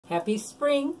Happy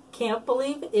spring. Can't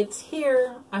believe it's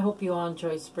here. I hope you all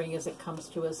enjoy spring as it comes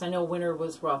to us. I know winter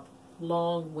was rough.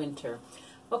 Long winter.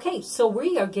 Okay, so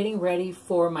we are getting ready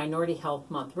for Minority Health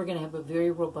Month. We're going to have a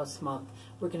very robust month.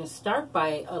 We're going to start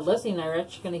by, Leslie and I are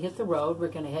actually going to hit the road. We're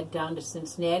going to head down to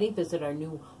Cincinnati, visit our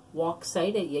new walk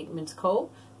site at Yateman's Cove.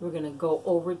 We're going to go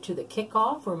over to the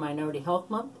kickoff for Minority Health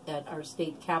Month at our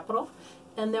state capitol.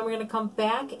 And then we're going to come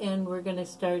back and we're going to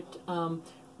start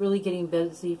really getting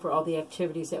busy for all the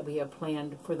activities that we have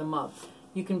planned for the month.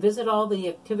 You can visit all the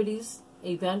activities,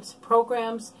 events,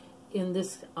 programs in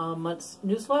this month's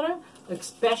newsletter.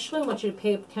 Especially, I want you to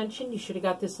pay attention. You should have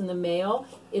got this in the mail.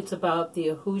 It's about the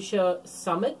Ahuja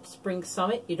Summit, Spring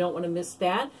Summit. You don't want to miss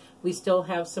that. We still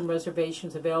have some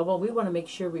reservations available. We want to make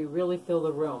sure we really fill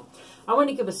the room. I want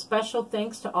to give a special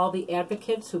thanks to all the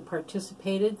advocates who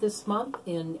participated this month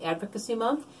in Advocacy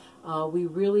Month. We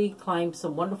really climbed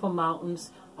some wonderful mountains.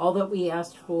 All that we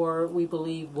asked for, we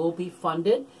believe, will be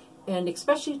funded. And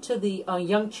especially to the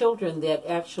young children that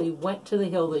actually went to the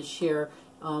Hill this year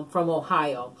from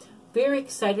Ohio. Very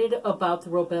excited about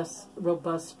the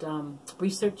robust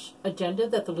research agenda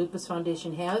that the Lupus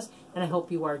Foundation has, and I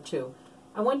hope you are too.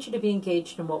 I want you to be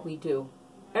engaged in what we do.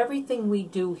 Everything we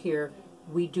do here,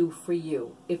 we do for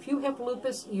you. If you have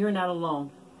lupus, you're not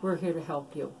alone. We're here to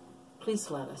help you. Please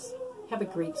let us. Have a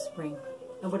great spring.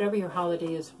 And whatever your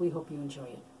holiday is, we hope you enjoy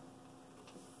it.